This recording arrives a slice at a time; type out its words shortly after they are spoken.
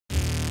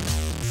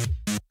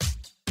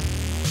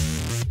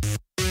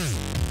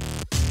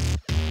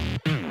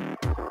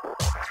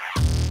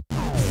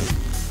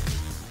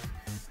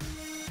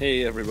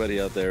Hey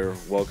everybody out there,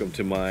 welcome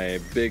to my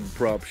big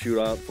prop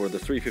shootout for the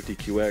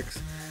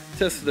 350QX.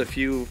 Tested a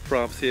few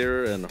props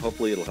here and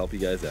hopefully it'll help you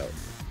guys out.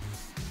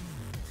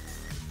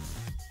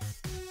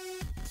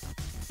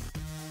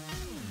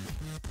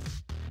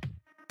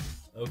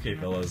 Okay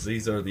fellas,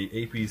 these are the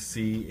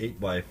Apc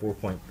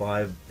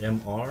 8x4.5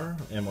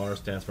 MR. MR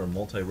stands for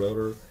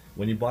multi-rotor.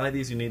 When you buy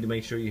these you need to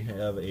make sure you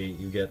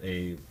get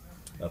a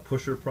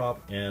pusher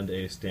prop and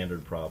a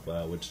standard prop,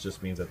 which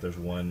just means that there's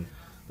one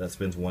that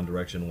spins one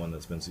direction, one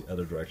that spins the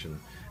other direction.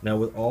 Now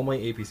with all my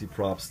Apc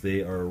props,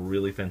 they are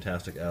really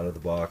fantastic out of the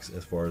box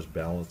as far as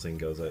balancing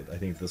goes. I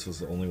think this was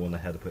the only one that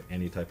had to put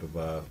any type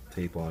of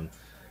tape on.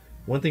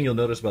 One thing you'll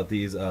notice about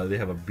these, they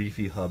have a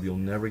beefy hub. You'll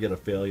never get a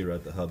failure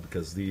at the hub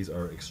because these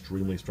are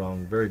extremely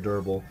strong, very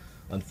durable.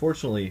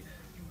 Unfortunately,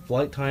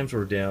 flight times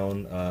were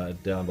down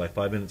by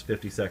 5 minutes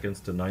 50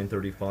 seconds to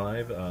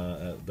 9:35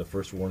 at the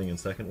first warning and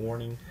second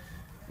warning.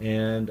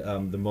 And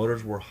the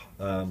motors were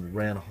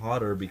ran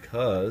hotter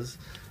because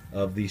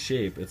of the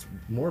shape. It's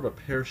more of a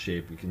pear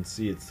shape. You can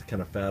see it's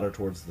kind of fatter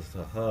towards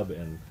the hub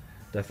and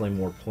definitely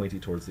more pointy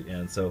towards the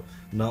end. So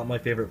not my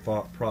favorite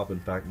prop, in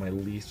fact my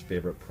least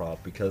favorite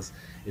prop, because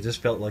it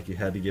just felt like you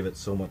had to give it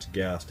so much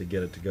gas to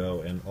get it to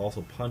go, and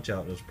also punch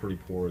out was pretty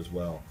poor as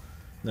well.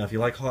 Now if you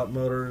like hot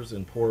motors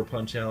and poor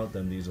punch out,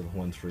 then these are the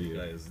ones for you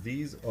guys.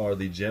 These are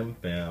the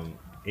Gemfan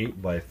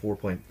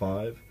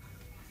 8x4.5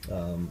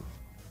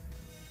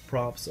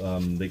 props.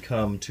 They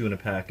come two in a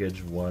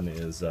package. One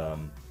is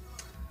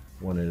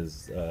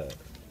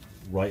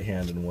right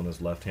hand and one is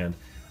left hand.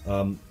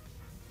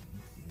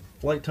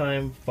 Flight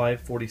time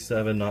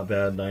 5:47, not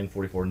bad.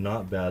 9:44,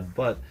 not bad.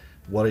 But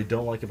what I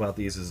don't like about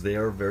these is they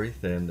are very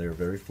thin, they're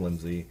very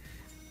flimsy,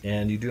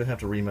 and you do have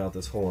to remount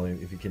this hole.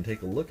 And if you can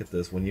take a look at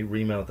this, when you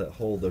remount that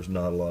hole, there's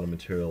not a lot of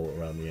material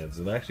around the ends.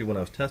 And actually, when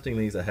I was testing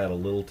these, I had a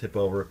little tip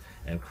over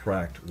and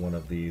cracked one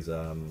of these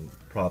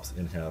props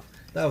in half.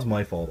 That was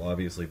my fault,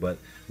 obviously, but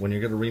when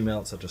you're going to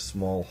remount such a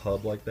small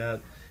hub like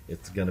that,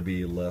 it's going to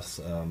be less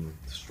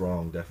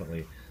strong,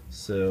 definitely.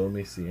 So let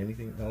me see,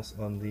 anything else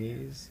on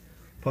these?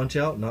 Punch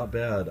out, not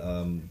bad.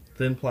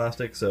 Thin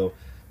plastic, so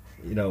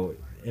you know,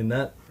 in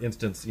that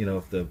instance, you know,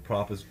 if the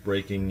prop is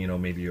breaking, you know,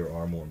 maybe your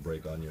arm won't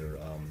break on your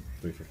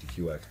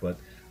 350QX. But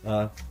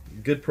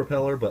good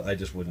propeller, but I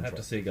just wouldn't. I have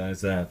to say,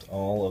 guys, that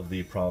all of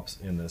the props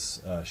in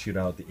this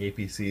shootout, the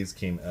Apcs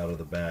came out of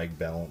the bag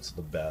balanced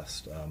the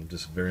best,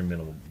 just very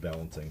minimal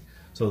balancing.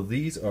 So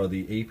these are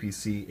the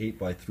Apc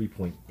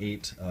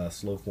 8x3.8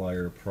 slow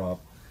flyer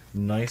prop.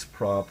 Nice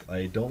prop.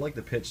 I don't like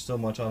the pitch so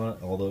much on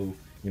it, although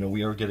you know,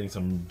 we are getting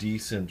some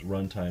decent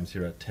run times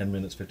here at 10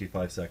 minutes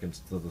 55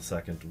 seconds to the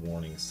second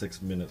warning,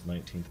 6 minutes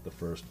 19 to the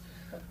first.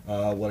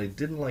 What I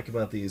didn't like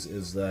about these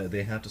is that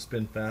they have to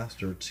spin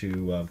faster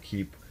to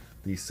keep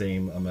the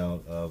same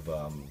amount of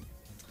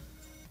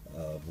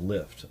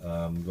lift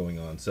going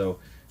on. So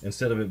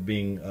instead of it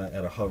being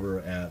at a hover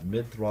at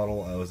mid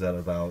throttle, I was at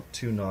about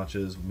 2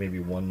 notches, maybe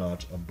 1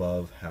 notch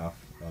above half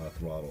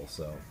throttle.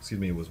 So, excuse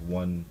me, it was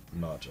 1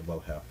 notch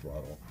above half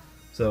throttle.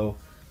 So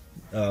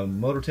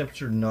motor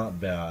temperature not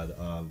bad,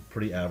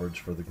 pretty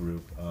average for the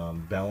group.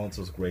 Balance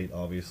was great,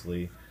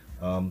 obviously.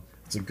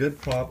 It's a good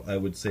prop, I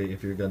would say,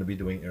 if you're going to be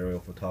doing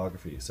aerial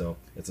photography. So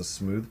it's a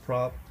smooth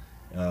prop.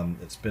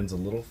 It spins a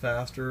little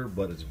faster,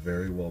 but it's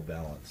very well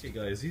balanced. Okay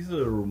guys, these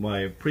are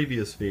my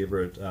previous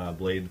favorite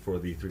blade for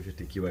the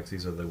 350QX.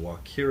 These are the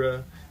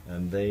Walkera,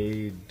 and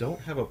they don't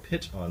have a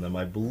pitch on them.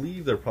 I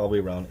believe they're probably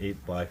around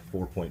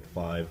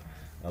 8x4.5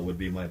 would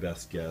be my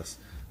best guess.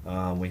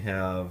 We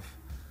have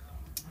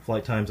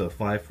flight times of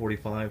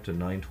 5:45 to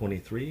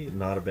 9:23.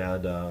 Not a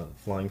bad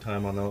flying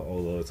time on that,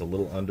 although it's a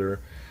little under.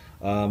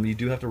 You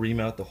do have to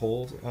remount the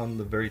holes on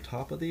the very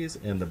top of these,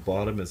 and the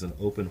bottom is an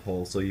open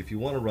hole. So if you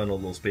want to run a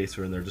little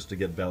spacer in there just to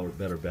get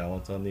better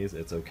balance on these,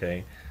 it's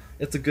okay.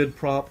 It's a good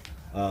prop,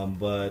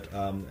 but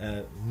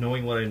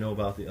knowing what I know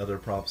about the other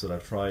props that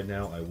I've tried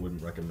now, I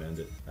wouldn't recommend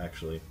it,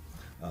 actually.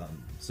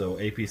 So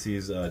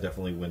Apcs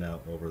definitely win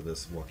out over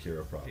this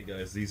Walkera prop. Okay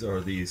guys, these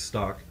are the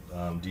stock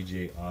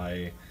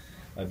DJI.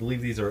 I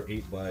believe these are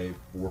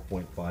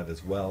 8x4.5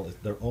 as well.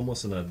 They're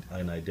almost an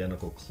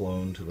identical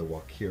clone to the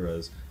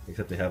Walkeras,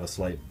 except they have a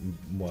slight,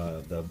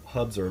 the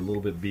hubs are a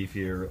little bit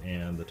beefier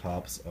and the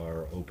tops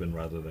are open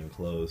rather than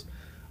closed.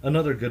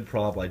 Another good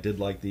prop, I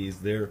did like these.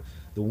 They're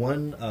the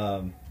one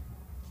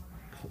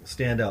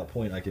standout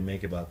point I can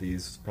make about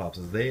these props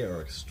is they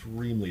are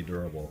extremely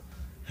durable.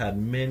 Had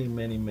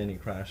many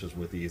crashes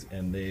with these,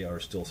 and they are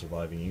still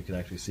surviving. You can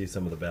actually see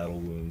some of the battle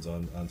wounds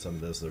on some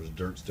of this. There's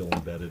dirt still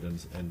embedded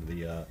in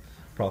the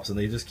props, and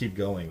they just keep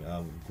going.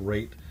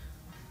 Great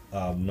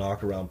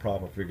knock around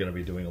prop if you're going to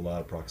be doing a lot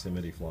of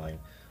proximity flying.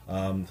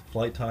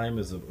 Flight time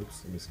is,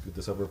 oops, let me scoot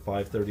this over,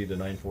 5:30 to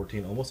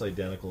 9:14, almost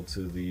identical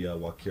to the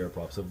Walkera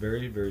prop. So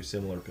very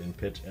similar in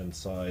pitch and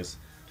size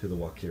to the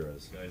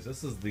Walkeras. Guys,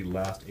 this is the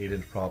last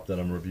 8-inch prop that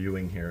I'm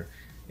reviewing here.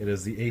 It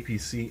is the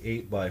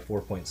Apc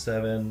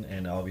 8x4.7,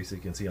 and obviously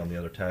you can see on the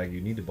other tag you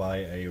need to buy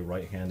a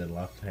right hand and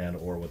left hand,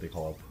 or what they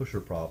call a pusher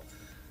prop.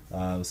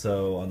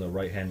 So on the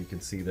right hand you can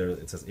see there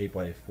it says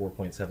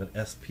 8x4.7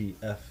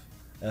 SPF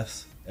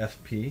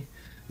SFP,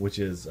 which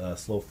is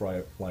slow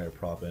flyer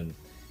prop, and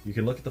you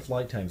can look at the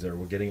flight times there.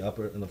 We're getting up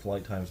in the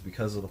flight times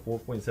because of the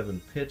 4.7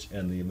 pitch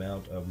and the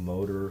amount of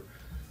motor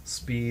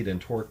speed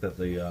and torque that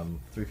the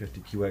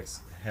 350QX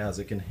has.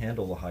 It can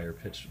handle the higher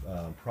pitch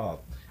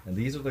prop, and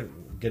these are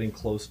getting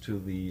close to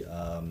the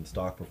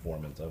stock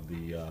performance of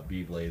the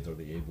B blades or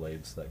the A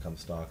blades that come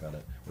stock on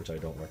it, which I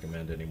don't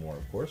recommend anymore,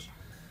 of course.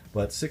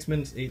 But 6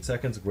 minutes 8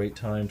 seconds, a great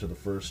time to the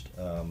first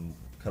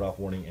cutoff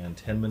warning, and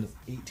 10 minutes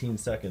 18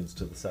 seconds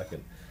to the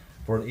second.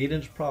 For an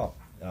 8-inch prop,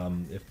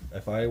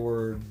 if I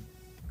were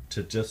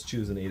to just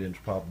choose an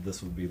 8-inch prop,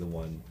 this would be the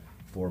one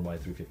for my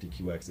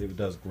 350QX. It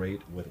does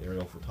great with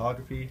aerial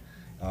photography.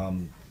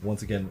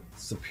 Once again,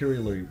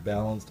 superiorly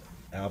balanced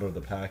out of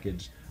the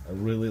package. I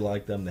really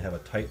like them. They have a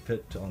tight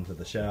fit onto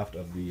the shaft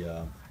of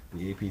the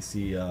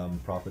APC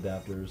prop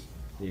adapters.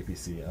 The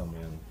APC, oh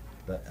man,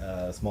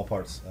 the small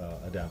parts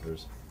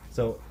adapters.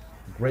 So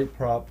great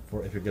prop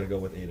for if you're going to go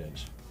with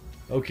 8-inch.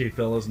 Okay,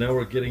 fellas, now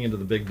we're getting into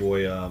the big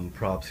boy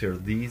props here.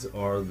 These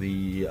are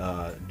the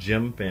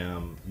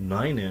Gemfan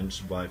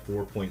 9-inch by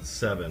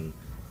 4.7.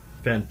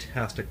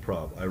 Fantastic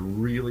prop. I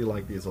really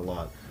like these a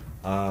lot.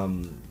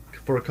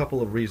 For a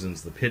couple of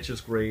reasons. The pitch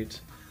is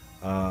great.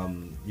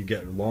 You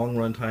get long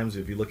run times.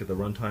 If you look at the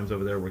run times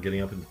over there, we're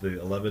getting up into the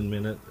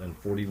 11-minute and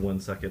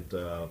 41-second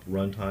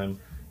run time.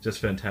 Just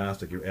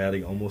fantastic. You're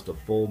adding almost a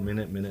full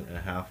minute and a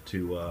half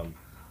to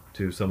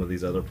some of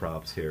these other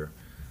props here.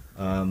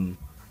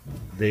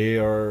 They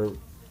are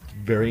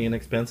very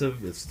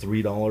inexpensive. It's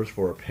 $3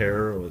 for a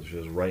pair, which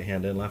is right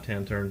hand and left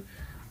hand turn.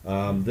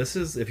 This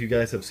is, if you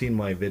guys have seen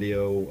my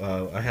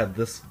video, I had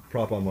this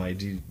prop on my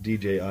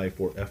DJI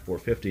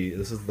F450.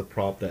 This is the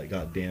prop that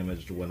got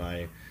damaged when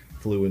I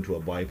flew into a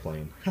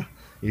biplane.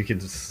 You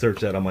can search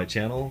that on my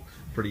channel,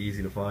 pretty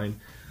easy to find.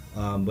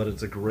 But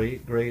it's a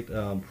great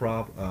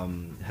prop,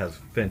 has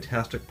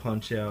fantastic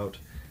punch out,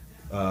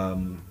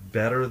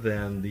 better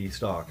than the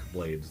stock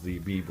blades, the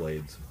B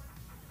blades,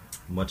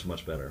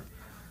 much better.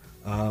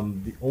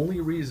 The only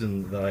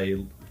reason that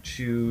I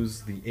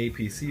choose the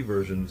APC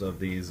versions of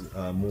these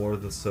more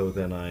so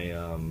than I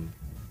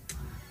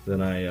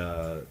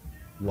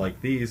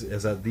like these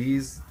is that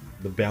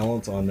the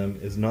balance on them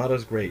is not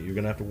as great. You're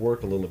gonna have to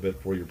work a little bit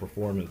for your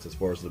performance as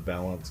far as the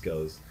balance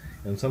goes,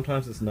 and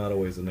sometimes it's not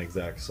always an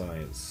exact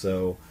science.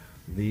 So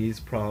these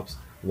props,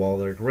 while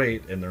they're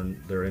great and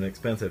they're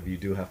inexpensive, you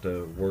do have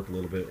to work a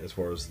little bit as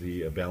far as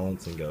the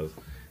balancing goes.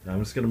 Now I'm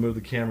just gonna move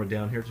the camera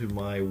down here to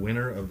my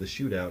winner of the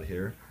shootout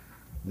here.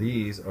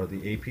 These are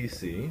the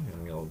APC,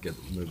 and I'll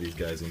move these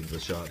guys into the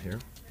shot here.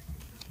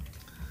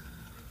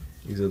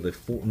 These are the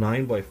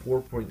 9 by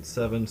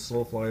 4.7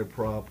 slow flyer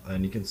prop,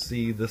 and you can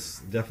see this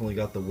definitely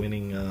got the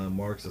winning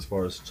marks as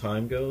far as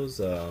time goes.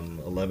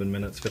 11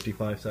 minutes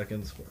 55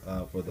 seconds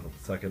for the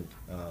second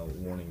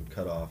warning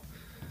cutoff.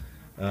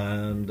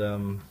 And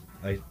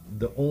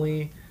the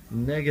only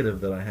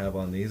negative that I have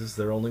on these is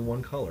they're only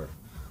one color.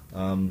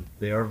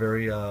 They are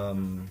very,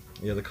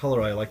 the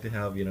color I like to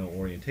have,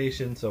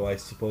 orientation, so I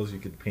suppose you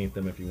could paint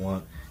them if you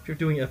want. If you're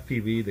doing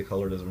FPV, the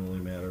color doesn't really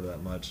matter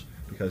that much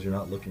because you're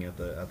not looking at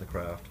the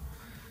craft,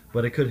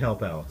 but it could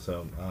help out.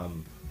 So,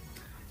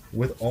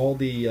 with all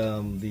the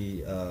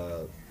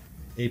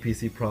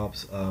APC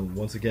props,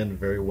 once again,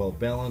 very well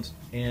balanced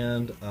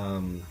and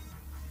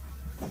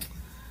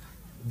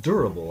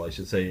durable, I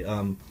should say.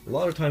 A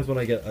lot of times when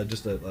I get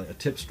just a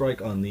tip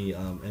strike on the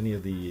any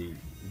of the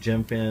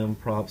Gemfan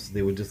props,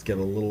 they would just get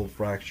a little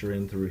fracture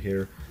in through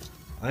here.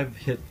 I've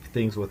hit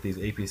things with these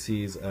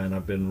APCs and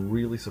I've been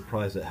really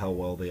surprised at how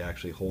well they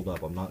actually hold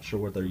up. I'm not sure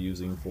what they're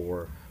using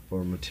for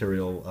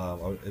material.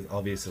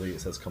 Obviously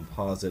it says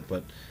composite,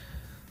 but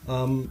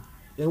and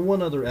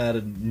one other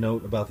added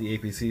note about the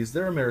APCs,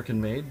 they're American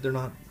made. They're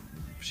not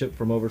shipped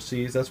from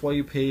overseas. That's why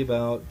you pay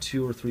about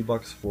 $2 or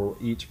 $3 for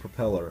each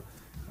propeller.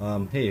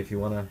 Hey, if you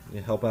want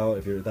to help out,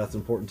 if that's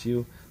important to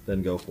you,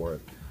 then go for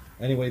it.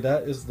 Anyway,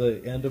 that is the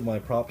end of my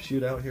prop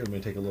shootout here. I'm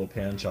going to take a little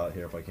pan shot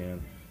here if I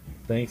can.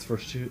 Thanks for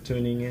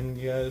tuning in,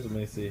 you guys. Let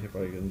me see if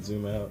I can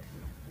zoom out.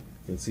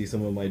 You can see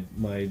some of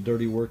my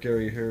dirty work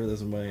area here.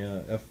 This is my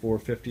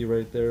F450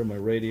 right there, my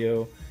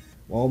radio,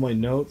 all my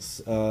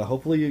notes.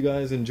 Hopefully you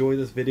guys enjoy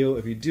this video.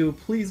 If you do,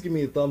 please give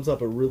me a thumbs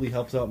up. It really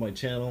helps out my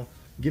channel.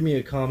 Give me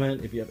a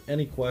comment. If you have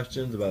any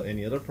questions about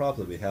any other props,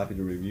 I'll be happy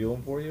to review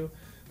them for you.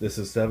 This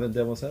is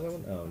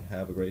 7Demo7, and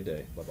have a great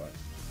day. Bye-bye.